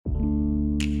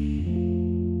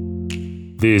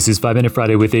This is 5 Minute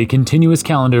Friday with a continuous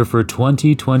calendar for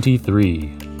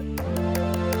 2023.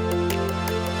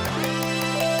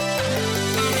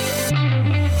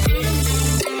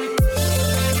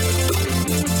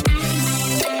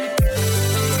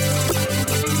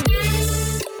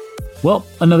 Well,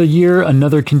 another year,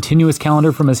 another continuous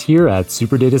calendar from us here at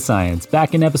Super Data Science.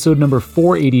 Back in episode number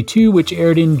 482, which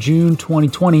aired in June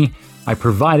 2020, I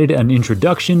provided an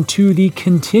introduction to the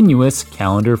continuous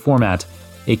calendar format,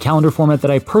 a calendar format that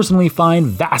I personally find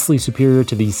vastly superior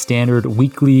to the standard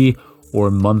weekly or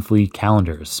monthly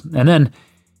calendars. And then,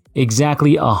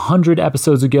 exactly 100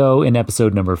 episodes ago, in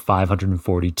episode number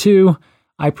 542,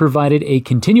 I provided a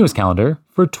continuous calendar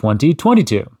for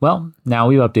 2022. Well, now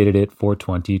we've updated it for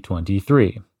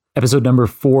 2023. Episode number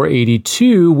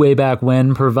 482, way back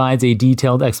when, provides a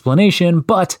detailed explanation,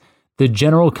 but the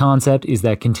general concept is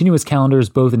that continuous calendars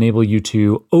both enable you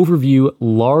to overview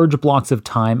large blocks of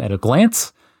time at a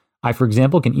glance. I, for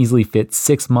example, can easily fit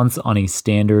 6 months on a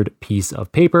standard piece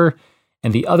of paper.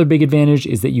 And the other big advantage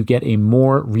is that you get a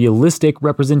more realistic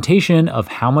representation of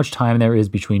how much time there is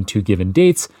between two given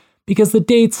dates, because the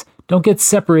dates don't get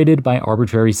separated by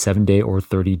arbitrary 7-day or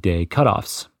 30-day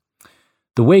cutoffs.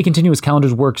 The way continuous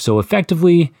calendars work so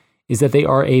effectively is that they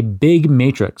are a big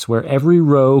matrix where every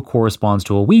row corresponds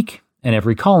to a week and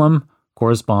every column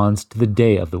corresponds to the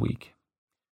day of the week.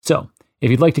 So,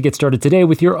 if you'd like to get started today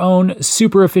with your own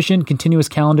super efficient continuous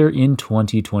calendar in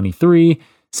 2023,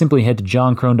 simply head to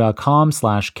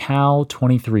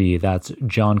johncrone.com/cal23. That's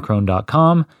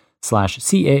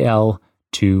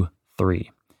johncrone.com/cal23.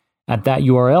 At that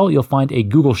URL, you'll find a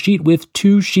Google Sheet with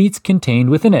 2 sheets contained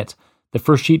within it. The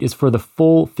first sheet is for the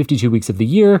full 52 weeks of the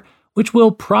year, which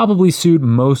will probably suit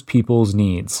most people's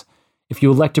needs. If you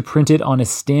elect to print it on a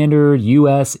standard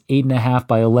US 8.5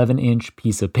 by 11 inch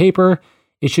piece of paper,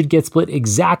 it should get split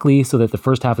exactly so that the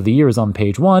first half of the year is on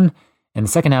page 1 and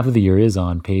the second half of the year is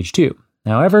on page 2.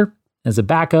 However, as a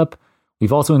backup,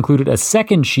 we've also included a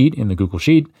second sheet in the Google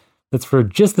Sheet that's for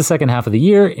just the second half of the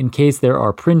year in case there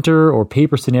are printer or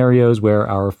paper scenarios where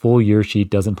our full year sheet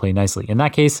doesn't play nicely. In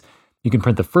that case, you can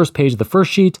print the first page of the first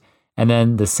sheet and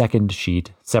then the second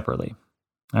sheet separately.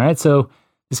 All right, so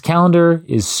this calendar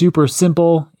is super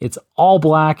simple. It's all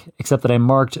black, except that I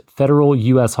marked federal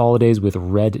US holidays with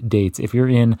red dates. If you're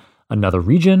in another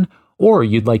region or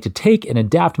you'd like to take and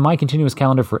adapt my continuous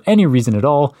calendar for any reason at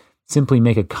all, simply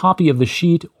make a copy of the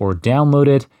sheet or download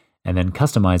it and then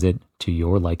customize it to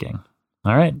your liking.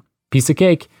 All right, piece of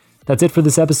cake. That's it for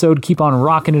this episode. Keep on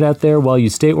rocking it out there while you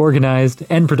stay organized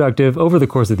and productive over the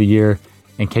course of the year,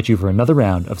 and catch you for another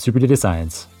round of Super Data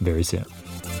Science very soon.